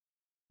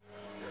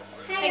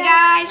Hey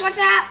guys, what's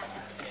up?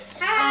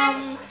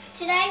 Hi.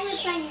 Today we're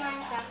playing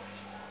Minecraft.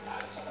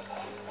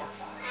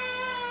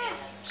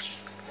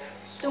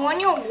 The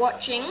one you're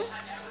watching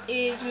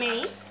is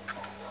me.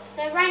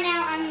 So right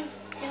now I'm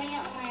doing it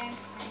on my own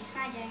time.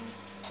 Hi, James.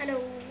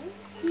 Hello.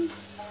 And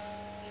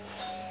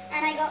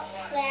I got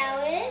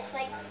flowers,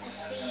 like a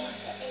seed.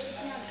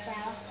 It's not a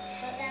flower.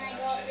 But then I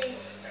got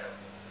this.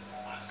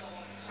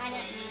 I don't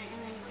know.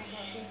 And then I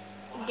got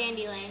this.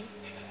 Dandelion.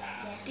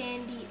 Yeah.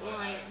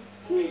 Dandelion.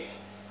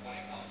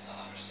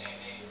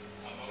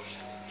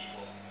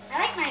 I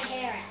like my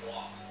hair out.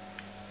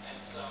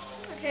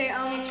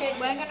 Okay,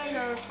 we're gonna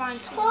go find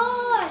Of some.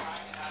 course.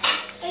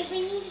 Like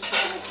we need to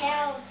kill the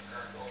cows.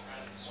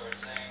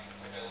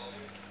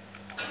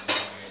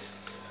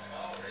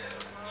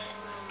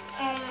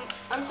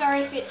 I'm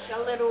sorry if it's a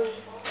little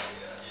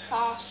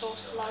fast or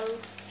slow.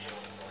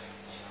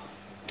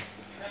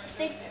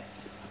 So,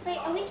 wait,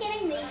 are we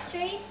getting these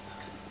trees?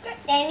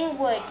 Any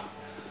wood.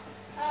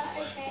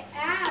 Okay.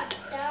 Ah,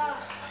 stop.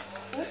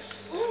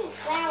 Ooh,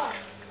 flower.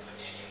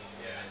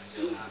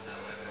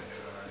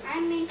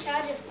 I'm in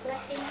charge of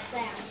collecting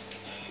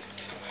flowers.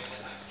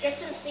 Get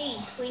some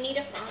seeds. We need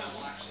a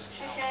farm.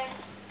 Okay.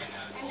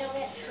 And I'll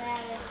get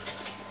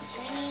flowers.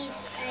 We need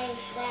a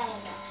flower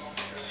box.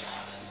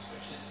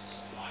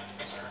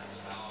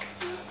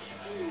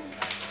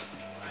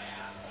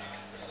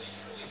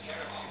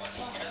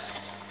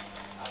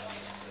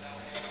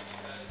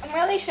 I'm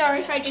really sorry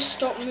if I just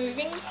stop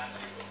moving.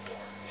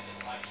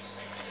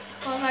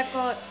 Because I've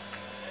got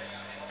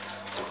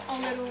a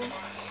little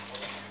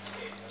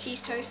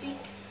cheese toasty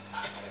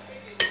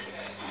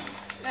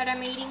that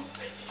I'm eating.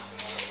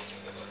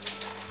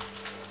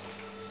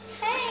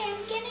 Hey,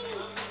 I'm getting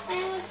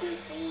flowers and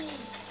seeds.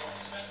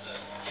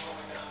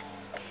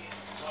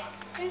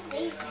 Don't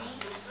leave me.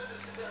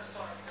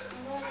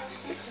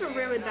 This is a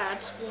really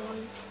bad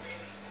spawn.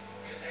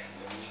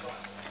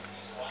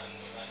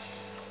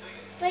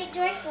 Wait,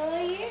 do I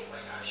follow you?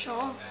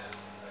 Sure.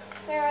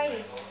 Where are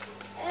you?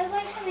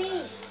 Wait for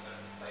me.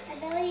 I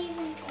barely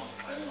even can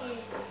see you.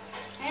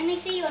 I only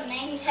see your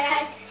name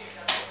tag.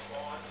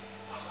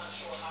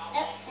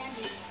 Oh, found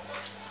you.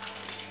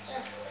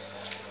 Ugh.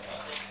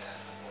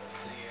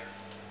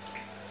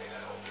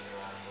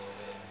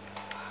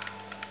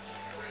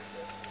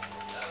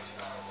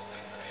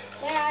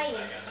 Where are you?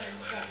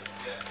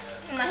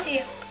 I'm not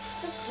here.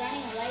 Stop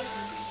running away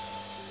from me.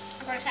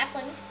 I got a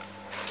sapling.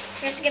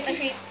 We have to get the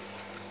sheep.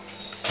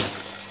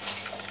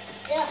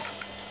 Ugh.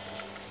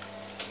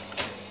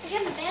 I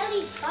can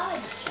barely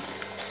budge.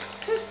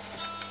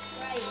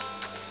 Where are you?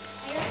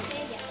 I don't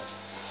care yet.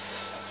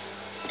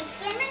 There's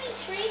so many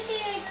trees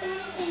here I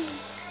can't even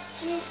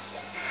miss.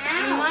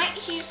 You Ow! might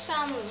hear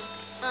some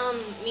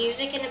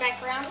music in the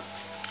background.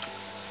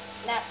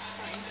 That's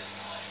fine.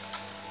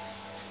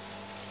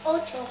 Or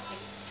talking.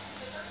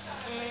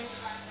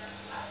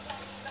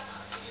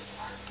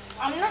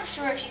 I'm not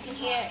sure if you can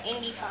hear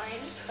Indy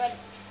fine, but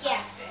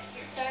Yeah.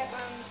 So,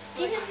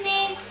 this is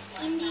me,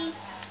 Indy.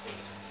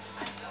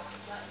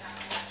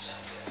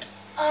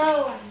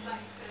 Oh.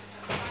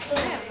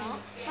 yeah, not.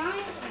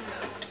 Time.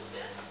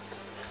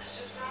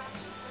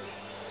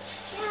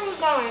 Where are we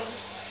going?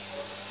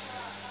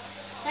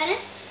 Pardon?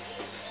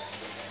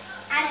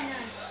 I don't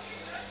know.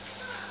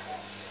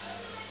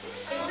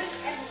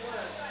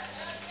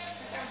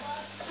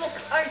 Look,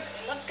 oak.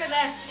 Let's go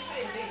there.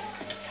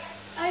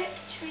 Oak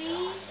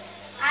tree.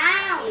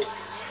 Ow!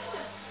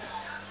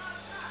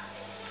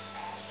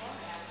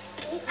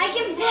 I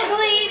can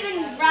barely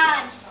even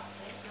run.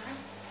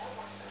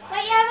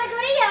 Wait, have I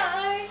got a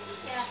yellow?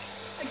 Yeah.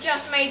 I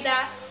just made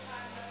that.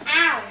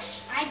 Ow!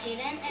 I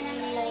didn't, and I'm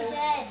nearly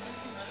dead.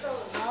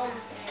 Oh.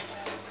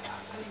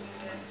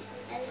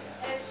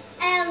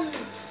 L.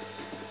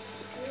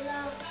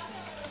 Love.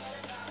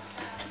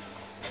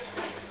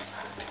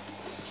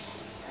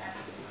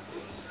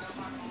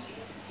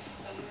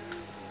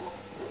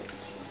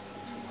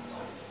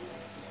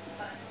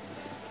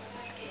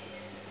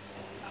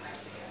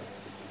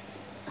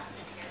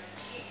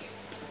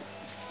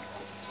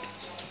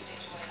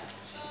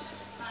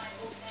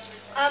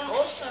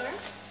 Also,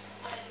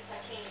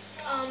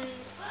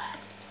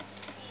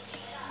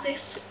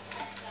 this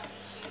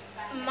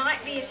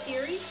might be a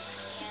series.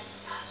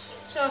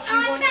 So if you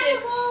want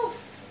it, Wolf.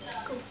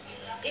 cool.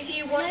 If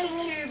you want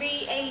it to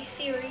be a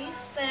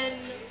series, then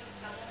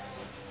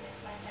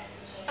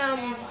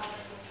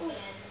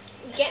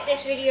get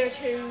this video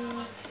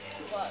to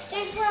what?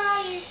 There's where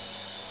are you?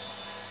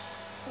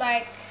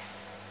 Like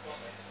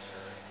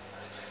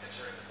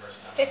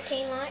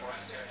 15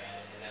 likes?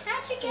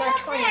 How'd you get No, up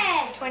 20.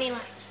 there? 20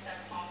 likes.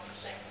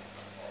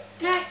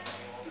 No,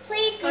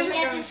 please don't Cosmic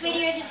get Orange this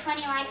video to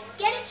 20 likes.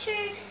 Get it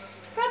to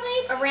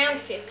probably, Around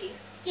 50.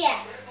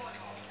 yeah,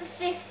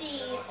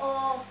 50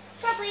 or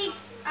probably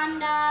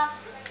under.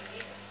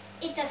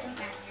 It doesn't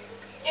matter.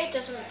 It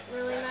doesn't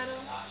really matter.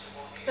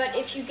 But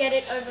if you get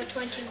it over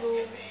 20,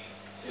 we'll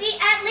We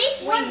at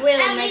least want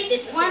will at make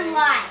least this a one series.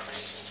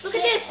 like. Look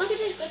at this, look at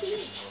this, look at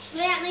this.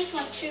 We at least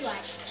want 2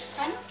 likes.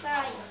 Pardon? Where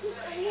are you? Look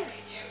over here.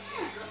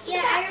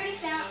 Yeah, I already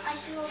found. I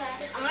saw that.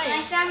 It's And I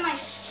iron. found my...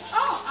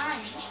 Oh,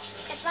 iron.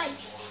 It's mine.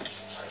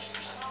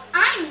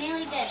 I'm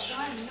nearly dead, so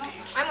I'm not...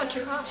 I'm on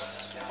 2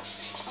 hearts.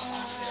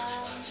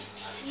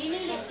 You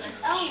need it.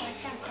 Oh, I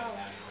found coal.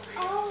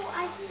 Oh,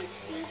 I can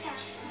see that.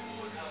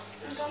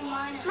 I'm going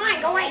mine. It's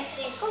mine. Go away.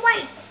 Go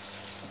away.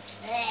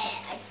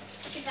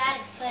 Too bad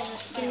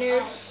it's playing You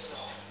noob.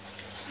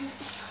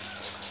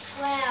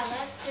 Wow,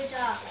 that's so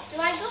dark.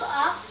 Do I go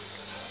up?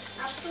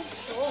 Up to the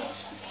Sure.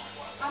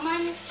 I'm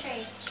on this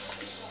tree.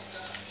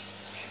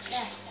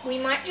 There. We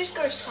might just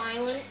go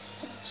silent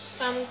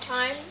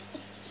sometime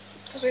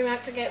because we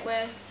might forget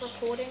we're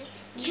recording,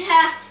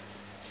 Yeah.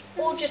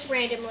 or just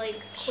randomly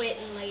quit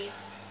and leave.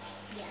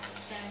 Yeah,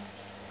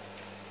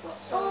 so.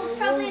 So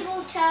Probably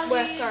will tell you.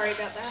 We're sorry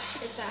about that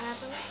if that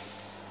happens.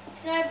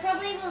 So I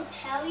probably will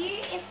tell you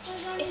if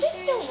we're going Is to. it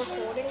still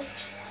recording?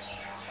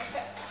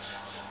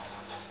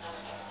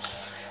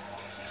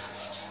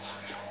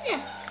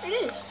 Yeah, it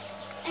is.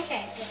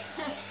 Okay,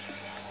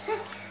 good.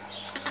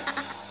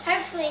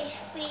 Hopefully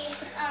we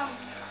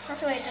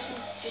Hopefully it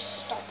doesn't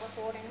just stop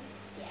recording.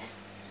 yeah.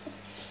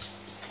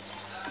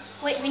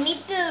 Wait, we need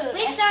the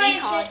We're sorry SD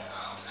if card.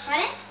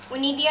 Pardon? We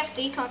need the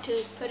SD card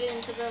to put it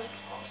onto the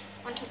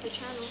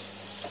channel.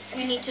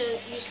 We need to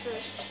use the.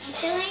 I'm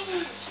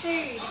killing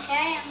food,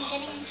 okay? I'm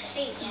getting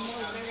sheep and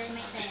wood. We're gonna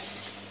make that.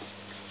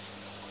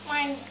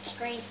 My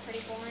screen's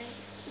pretty boring.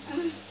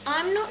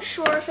 I'm not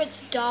sure if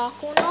it's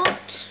dark or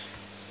not.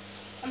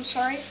 I'm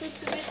sorry if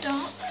it's a bit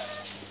dark.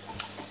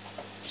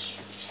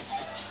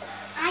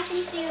 I can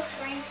see your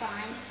screen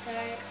fine, so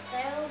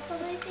they'll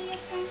probably see your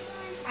screen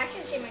fine. I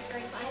can see my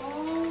screen fine.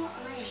 Oh,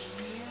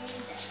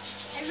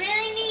 I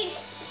really need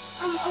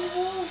a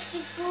wolf,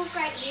 this wolf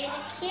right here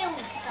to kill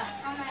stuff.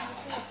 Oh no,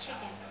 this is a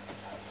chicken.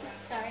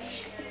 Sorry.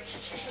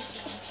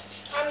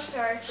 I'm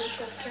sorry if we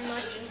talk too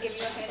much and give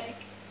you a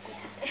headache.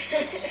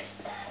 Yeah.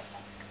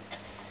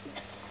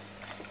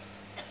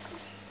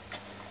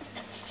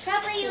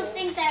 Probably you'll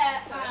think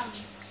that,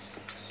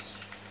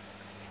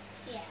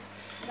 yeah,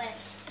 but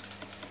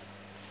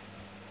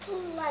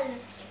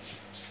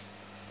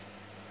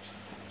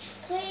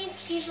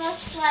please give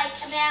us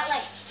about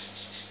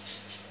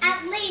at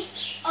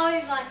least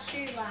over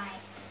 2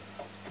 likes.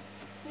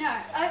 No,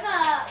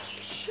 over,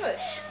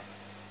 Shush.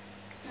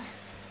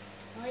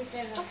 at least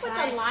over Stop 5. with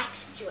the like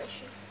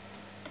situation.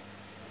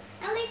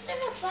 At least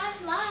over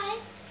 5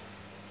 likes.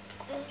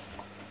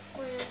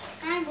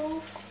 I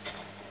will.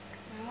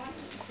 I want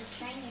to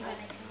train you, but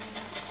I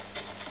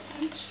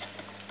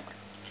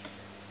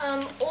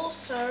can't.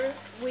 Also,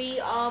 we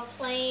are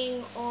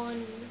playing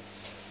on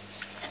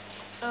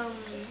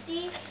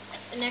See?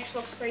 an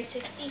Xbox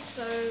 360,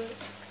 so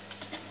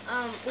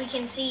we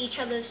can see each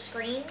other's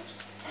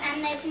screens.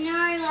 And there's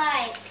no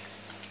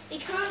we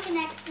can't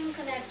connect them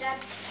because our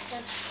dad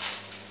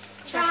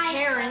So our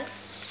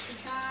parents We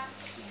can't.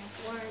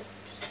 won't.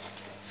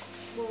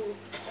 Well,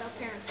 our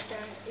parents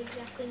don't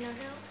exactly know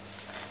how.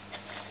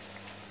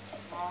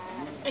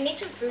 I need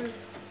some food.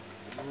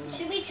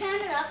 Should we turn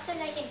it up so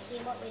they can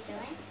hear what we're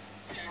doing?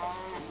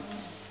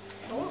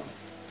 Sure.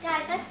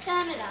 Guys, let's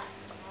turn it up.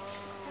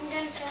 I'm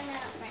going to turn it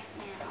up right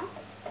now.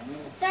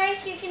 Sorry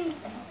if you can.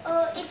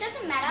 It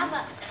doesn't matter,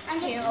 but I'm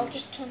just. Here, I'll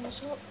just turn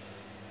this up.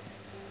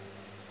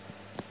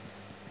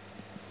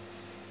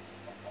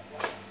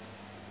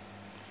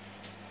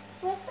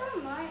 Where's the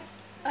remote?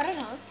 I don't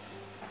know.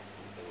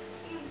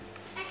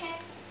 Okay.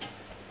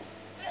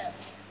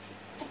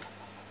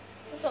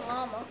 It's a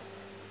llama.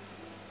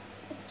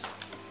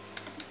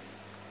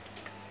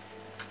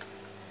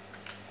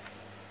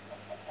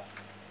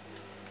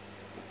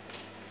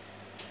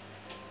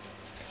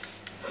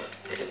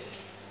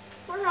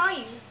 Where are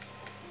you?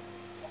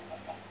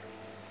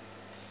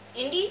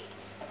 Indy?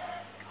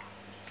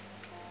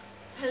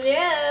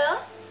 Hello?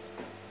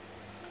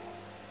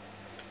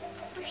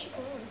 Where's she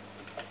going?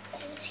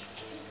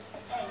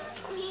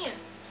 Come here.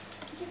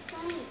 Just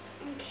funny.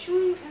 I'm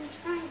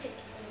trying to kill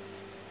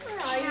Where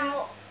are you?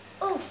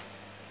 Oof.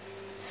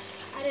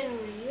 I don't know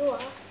where you are.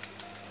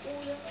 Oh,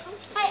 you're coming.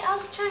 Hey, I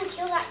was trying to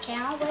kill that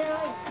cow. Where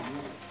are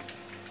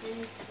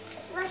you?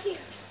 Right here.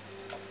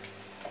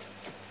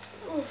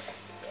 Oof.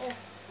 Yeah.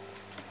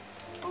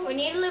 We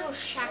need a little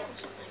shack or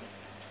something.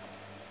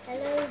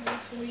 Hello,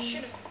 Buffy. We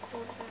should have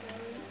thought of that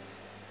earlier.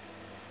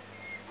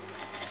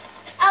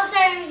 Oh,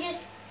 sorry. I'm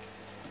just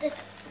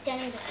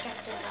getting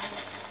distracted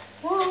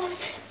by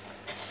wolves.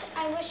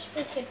 I wish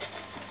we could.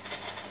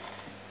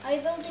 Are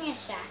you building a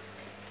shack?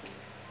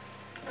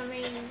 I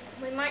mean,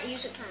 we might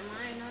use it for a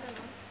mine, I don't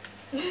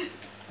know.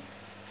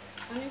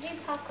 I'm gonna do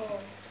parkour.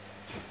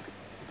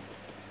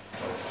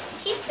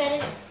 He's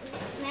better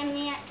than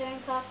me at doing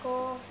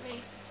parkour.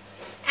 Me.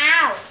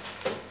 Ow!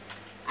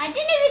 I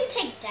didn't even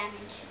take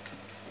damage.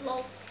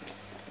 Lol.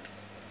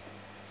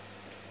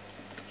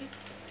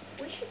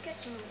 We should get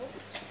some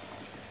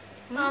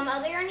lollies.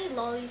 Are there any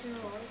lollies in the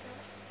lollipop?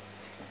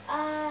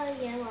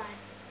 Yeah, why?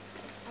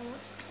 I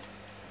want some.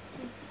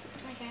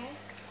 Okay.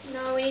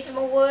 No, we need some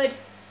more wood.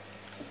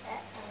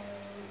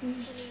 Uh-oh.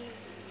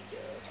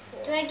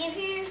 Do I give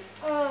you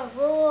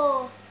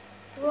raw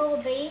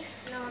beef?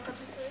 No, I got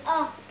some food.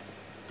 Oh.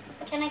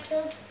 Can I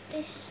kill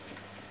this?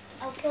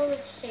 I'll kill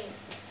this sheep.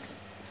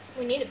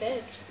 We need a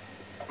bed.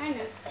 I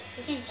know.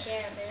 We can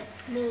share a bed.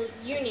 No,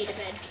 you need a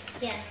bed.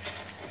 Yeah.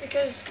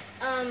 Because,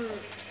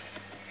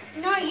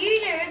 No,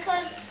 you do,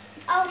 because...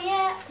 Oh,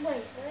 yeah.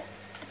 Wait, what?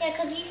 Yeah,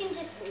 because you can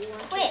just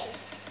quit.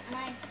 And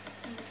I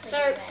can just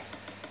sleep in bed.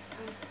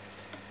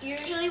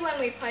 Usually when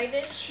we play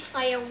this,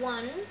 player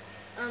 1,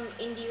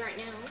 Indy right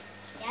now,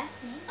 Yeah,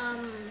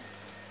 me?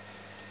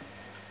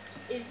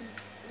 is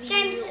the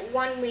James,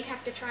 one we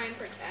have to try and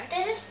protect.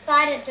 There's a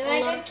spider. Do A I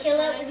lot go of the kill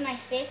it time. with my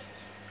fist?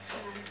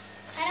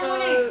 I don't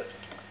want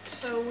to.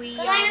 So we,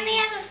 But I only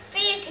have a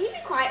fist. can you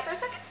be quiet for a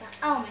second?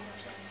 Oh my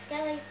gosh, I'm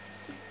Skelly.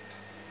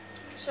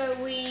 So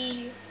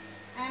we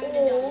And the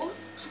all dog.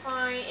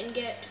 try and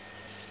get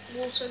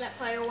wool so that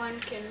player 1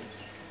 can...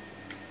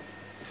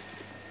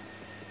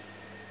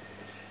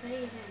 What are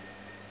you doing?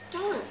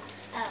 Don't.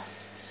 Oh.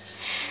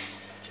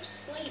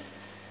 Just sleep.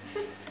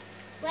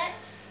 What?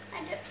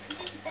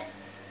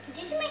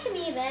 Did you make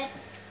me a bed?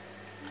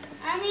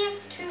 I only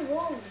have 2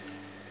 wool.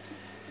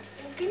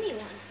 Well, give me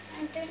one.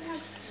 I don't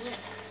have wool.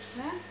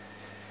 Huh?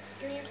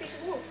 Give me a piece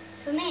of wool.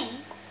 For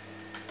me,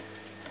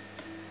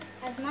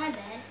 that's my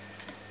bed.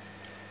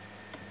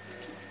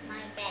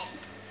 My bed.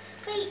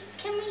 Wait,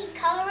 can we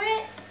color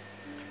it?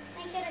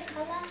 Make it a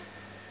color?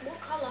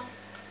 What color?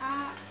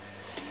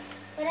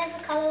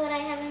 Whatever color what I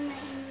have in my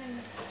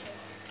inventory.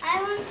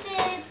 I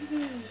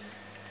wanted,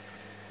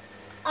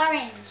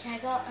 orange. I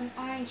got an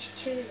orange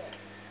tulip.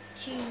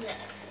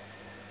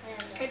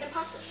 Whatever. Okay, then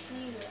pass it.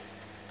 Tulip.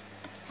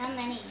 How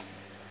many?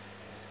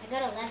 I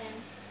got 11.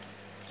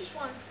 Just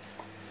one.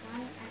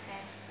 One?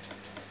 Okay.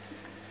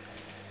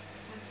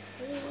 I'm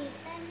sleeping.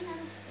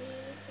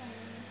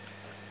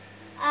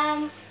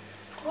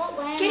 What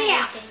way Get am I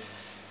out. looking?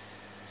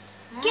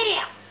 Huh? Get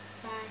out.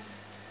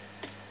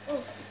 Fine.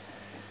 Oof.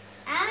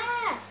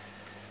 Ah!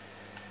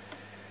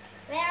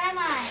 Where am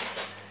I?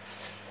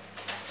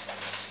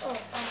 Oh, okay.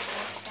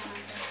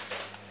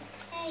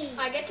 Hey.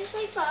 I get to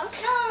sleep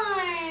first.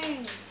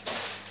 No!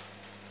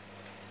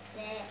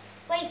 There.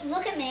 Wait,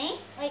 look at me.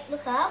 Wait,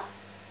 look up.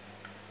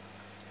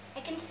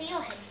 I can see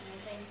your head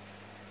moving.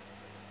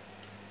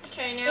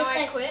 Okay, now It's I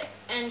like- quit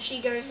and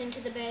she goes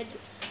into the bed.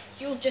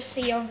 You'll just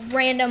see a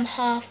random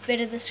half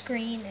bit of the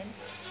screen and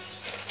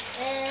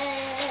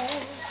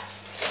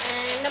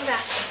I'm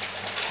back.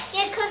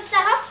 Yeah, because the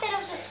half bit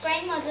of the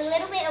screen was a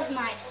little bit of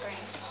my screen.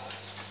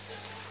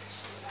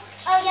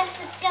 Oh yes,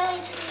 the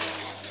skeleton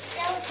is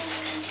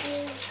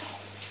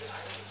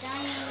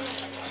dying.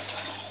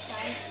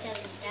 Die,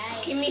 skeleton,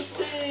 die. Give me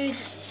food.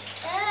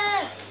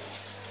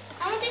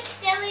 I want this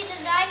skeleton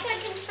to die so I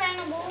can train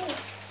a wolf.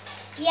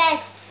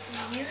 Yes.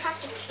 You have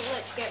to kill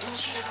it to get more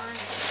iron.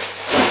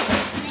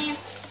 Man.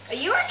 Are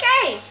you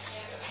okay?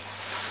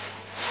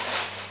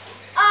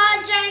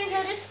 Oh, James,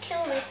 I'll just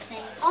kill this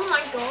thing. Oh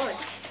my god.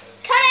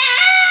 Come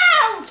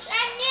out!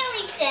 I'm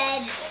nearly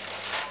dead.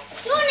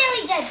 You're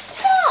nearly dead.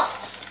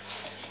 Stop!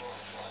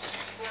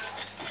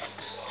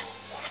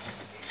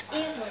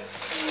 It was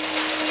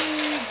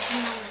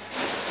huge.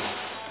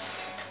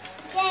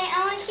 Yay,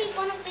 I want to keep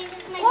one of these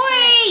as my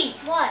Oi!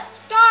 pet. What?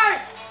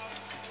 Don't!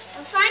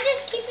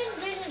 Finders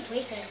keepers loses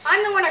weakness.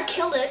 I'm the one who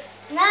killed it,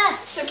 No.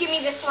 so give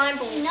me the slime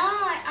ball. No,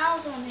 I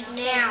was the one who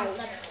Now. killed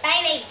the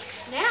baby.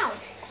 Now.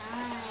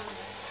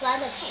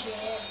 Blood of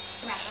dead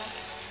rapper.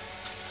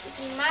 This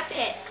is my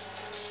pet.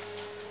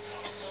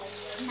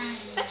 Mine.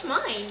 That's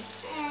mine.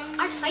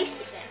 I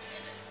placed it there.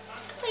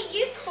 Wait,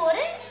 you caught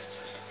it?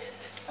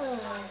 Oh.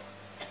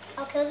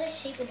 I'll kill this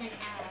sheep with an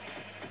arrow.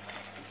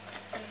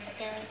 I'm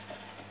scared.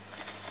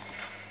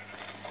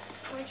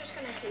 We're just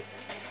gonna keep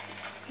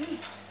him.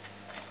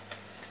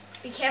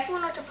 Be careful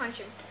not to punch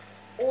him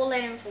or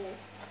let him fall.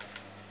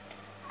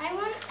 I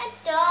want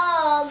a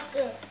dog.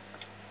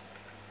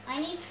 I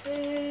need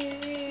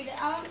food.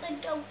 I want the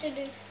dog to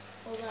do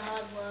all the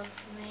hard work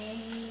for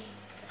me.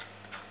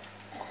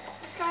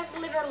 This guy's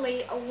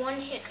literally a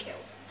one-hit kill.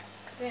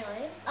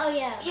 Really? Oh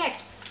yeah. Yeah,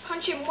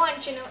 punch him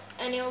once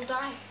and he'll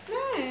die.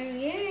 No,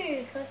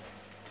 you. Cause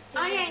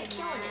I ain't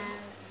killing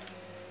him.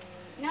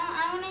 No,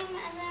 I want him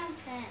as our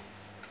pet.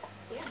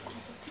 Yeah,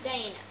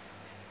 stay in it.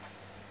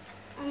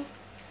 Um,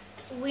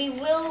 We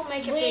will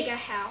make a Wait, bigger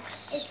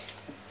house, it's.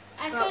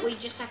 but we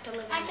just have to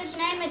live I in could this.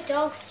 name a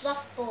dog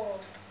Fluffball.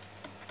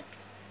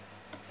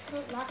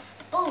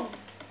 Fluffball.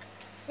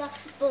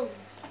 Fluffball.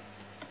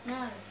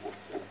 No.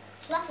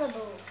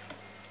 Fluffable.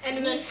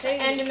 Enderman, Need food.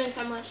 Enderman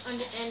somewhere.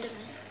 Enderman.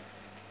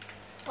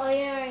 Oh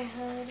yeah, I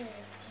heard it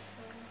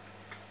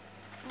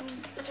before.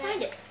 Let's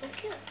find it. Let's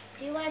kill it.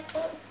 Do I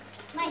put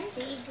my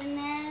seeds in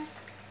there?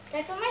 Do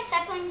I put my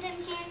saplings in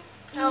here?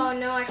 Oh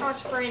no, I can't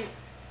sprint.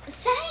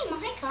 Same,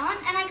 I can't,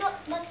 and I got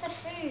lots of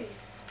food.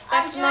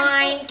 That's Do I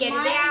mine. put Get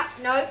mine? it out.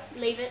 No,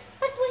 leave it.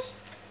 What was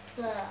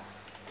the?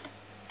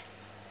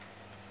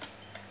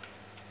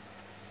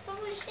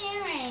 What was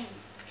sharing?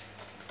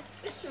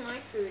 This is my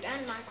food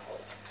and my coal.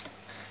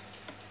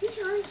 Use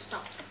your own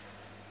stuff.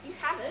 You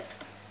have it.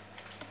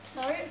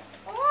 So,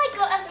 all I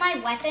got as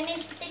my weapon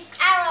is this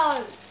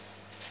arrow.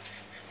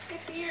 Good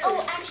for you.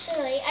 Oh,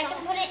 actually, I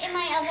can put it in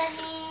my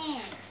other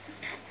hand.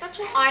 That's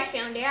what I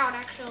found out,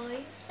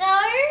 actually. So,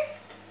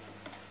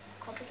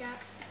 Copycat.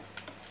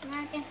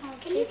 American Home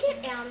Can you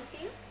get out of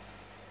here?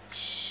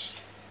 Shh.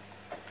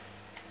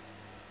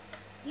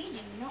 You do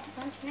not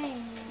punch me.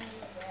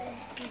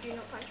 You do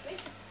not punch me.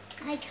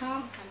 I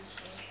can't punch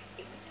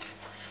you.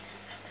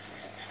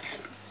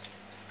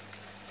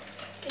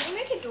 Can you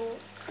make a door?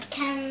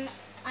 Can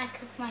I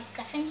cook my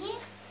stuff in here?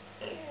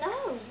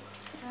 No.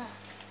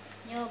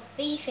 Your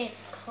beef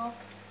is cooked.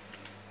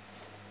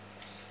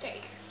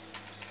 Steak.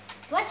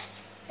 What?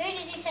 Who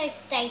did you say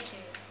stay to?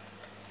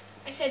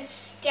 I said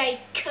steak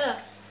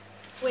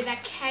with a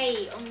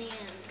K on the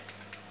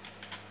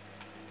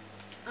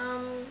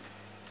end.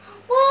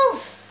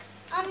 Wolf!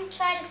 I'm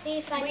trying to see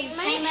if I We can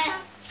may tame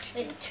have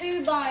it with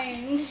 2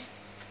 bones.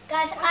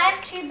 Guys, I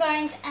have 2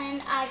 bones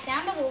and I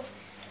found a wolf,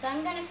 so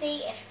I'm gonna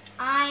see if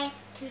I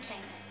can tame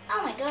it.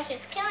 Oh my gosh,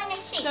 it's killing a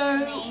sheep So-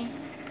 for me.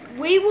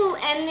 We will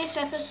end this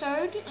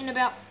episode in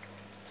about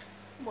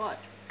what?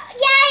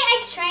 Yay!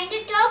 I trained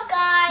a dog,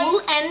 guys.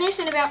 We'll end this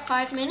in about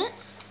 5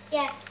 minutes.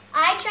 Yeah,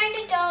 I trained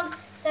a dog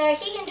so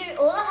he can do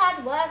all the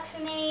hard work for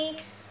me.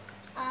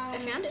 I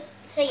found it.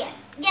 So yeah,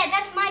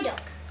 that's my dog.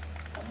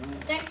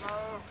 Don't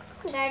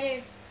try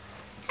to.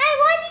 Hey,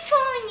 why is he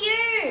following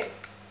you?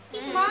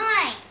 He's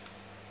mine.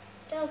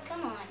 Dog,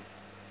 come on.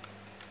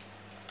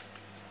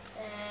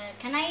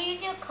 Can I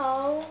use your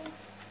coal?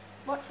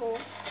 What for?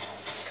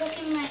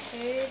 Cooking my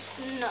food.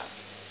 No.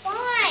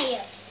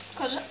 Why?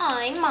 Because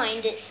I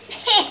mind it.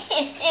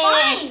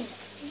 Fine.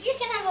 You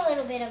can have a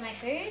little bit of my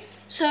food.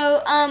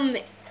 So, Fine,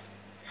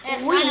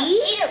 I'll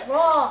eat it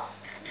raw.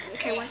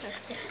 Okay, 1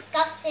 second.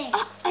 Disgusting.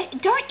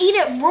 Don't eat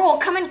it raw.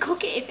 Come and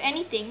cook it, if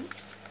anything.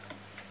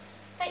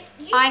 But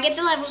you. I get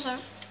the level, sir.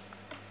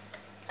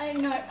 Oh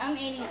no, I'm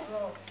eating it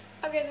raw.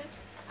 Okay, then.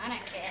 I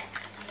don't care.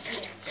 I'm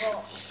eating it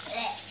raw.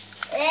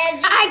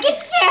 I get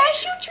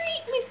special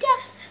treatment.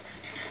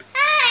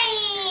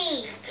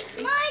 Hey!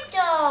 It's my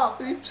dog.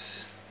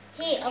 Oops.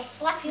 Here, I'll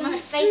slap you in My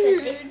the face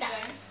with this food.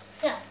 stuff.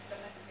 Here.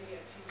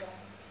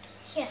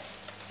 Here.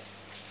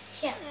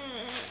 Here.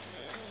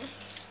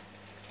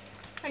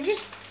 I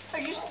just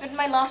fed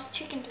my last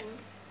chicken to him.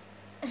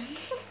 I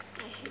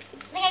hate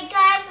this. Okay,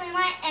 guys, we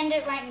might end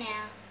it right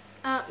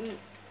now.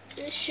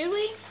 Should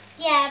we?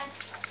 Yeah.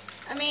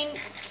 I mean,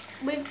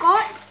 we've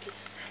got.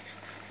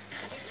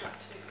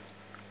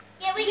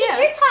 Yeah, we can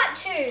do part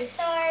 2.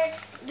 So,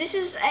 This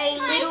is a hi,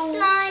 little.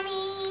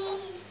 Slimy.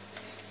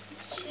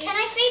 Can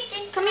I feed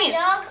this Come to my here.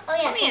 dog? Oh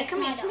yeah. Come here, feed come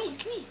my here, dog. come here,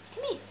 come here,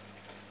 come here.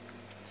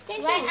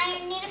 Stand Wait, here.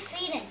 I need to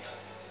feed him.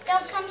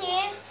 Dog, come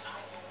here.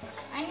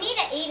 I need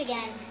to eat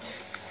again.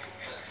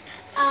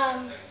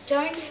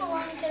 Don't fall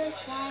into the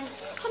slime.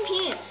 Come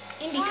here.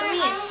 Indy, I come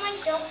here. want my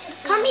dog to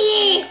be. Come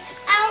here.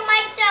 I want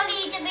my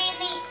doggy to be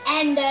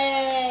in the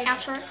ending.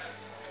 Outro.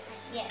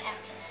 Yeah,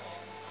 after.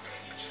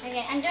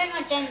 Okay, I'm doing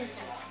what James is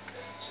doing.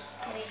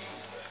 What are you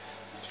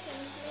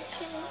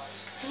doing?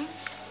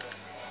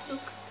 Hmm?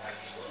 Look.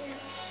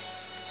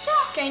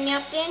 Stop. Okay, now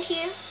stand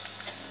here.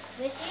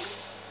 With you?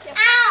 Yep.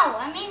 Ow!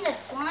 I'm in the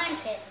slime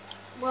pit.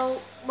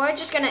 Well, we're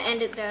just gonna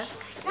end it there.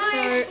 No, So,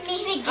 I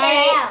need to get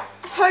I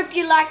out. hope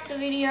you liked the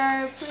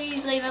video.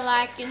 Please leave a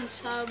like and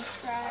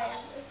subscribe.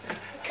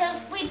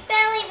 Because we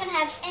barely even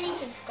have any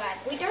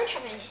subscribers. We don't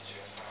have any.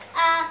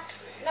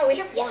 No, we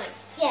have yeah. one.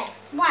 Yeah,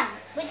 1,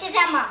 which is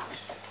our mom.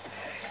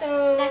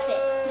 So That's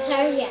it.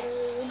 So, yeah.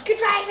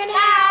 Goodbye for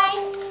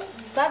now.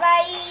 Bye. Bye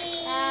bye.